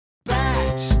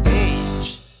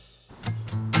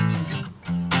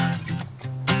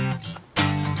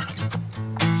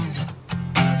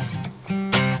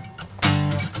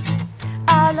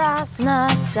lost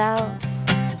myself,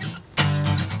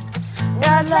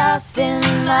 was lost in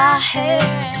my head.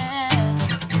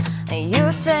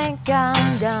 You think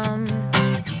I'm dumb,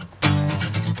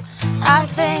 I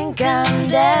think I'm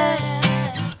dead.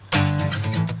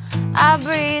 I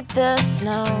breathe the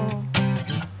snow,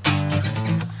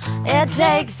 it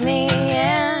takes me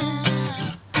in.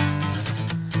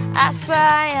 I swear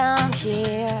I'm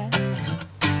here,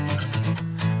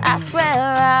 I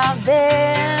swear I've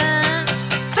been.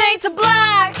 Fade to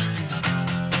black,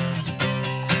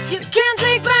 you can't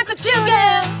take back what you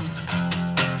give.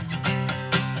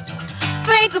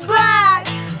 Fade to black,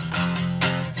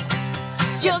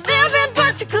 you're living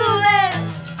but you're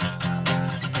clueless.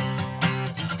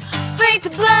 Fade to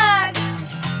black,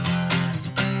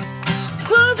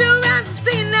 close your eyes and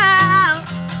see now.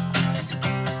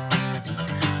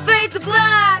 Fade to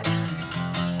black,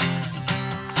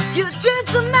 you're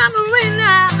just a memory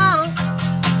now.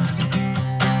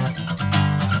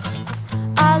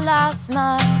 I lost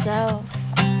myself,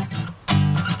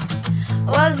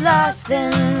 was lost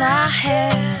in my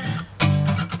head,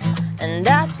 and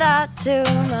I thought too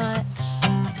much,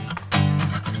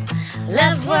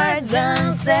 left words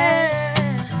unsaid.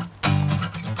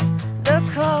 The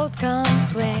cold comes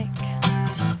quick,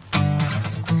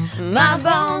 my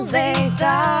bones they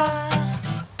thaw.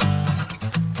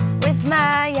 With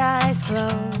my eyes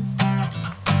closed,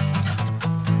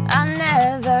 I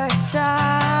never saw.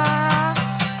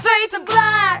 Fade to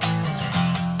black,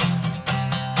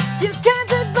 you can't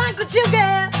take back what you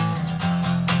get.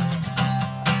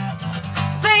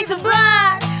 Fade to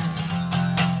black,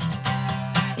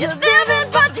 you're living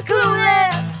but you're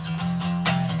clueless.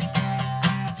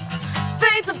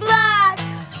 Fade to black,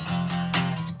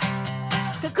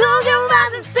 close your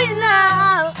eyes and see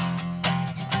now.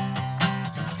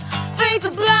 Fade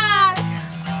to black,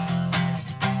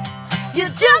 you're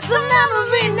just a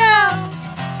memory now.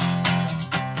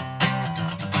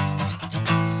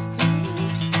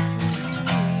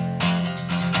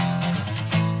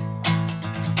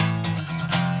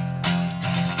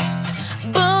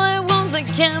 Bullet wounds that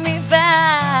can't be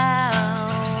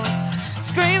found,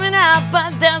 screaming out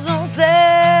but there's no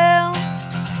sound.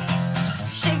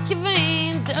 Shake your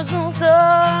veins, there's no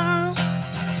sound.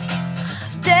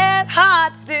 Dead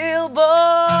heart still born.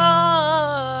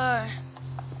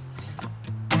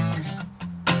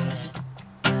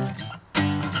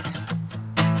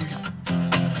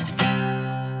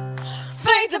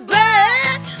 Fade to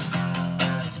black,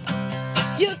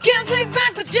 you can't take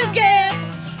back what you get.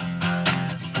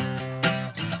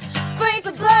 Fade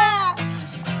to black,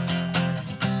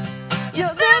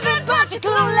 you're living but you're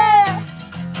clueless.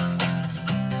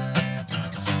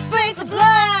 Fade to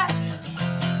black,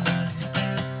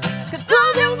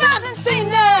 close your eyes and see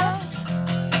now.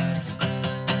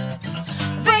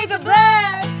 Fade to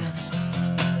black,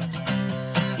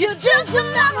 you're just a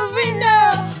memory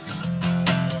now.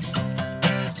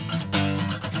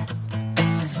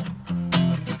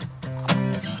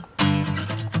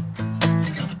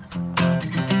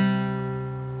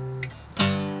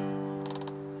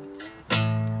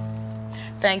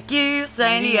 Thank you,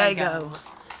 San Diego.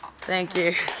 Thank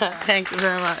you. Thank you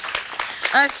very much.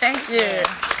 Oh, thank you.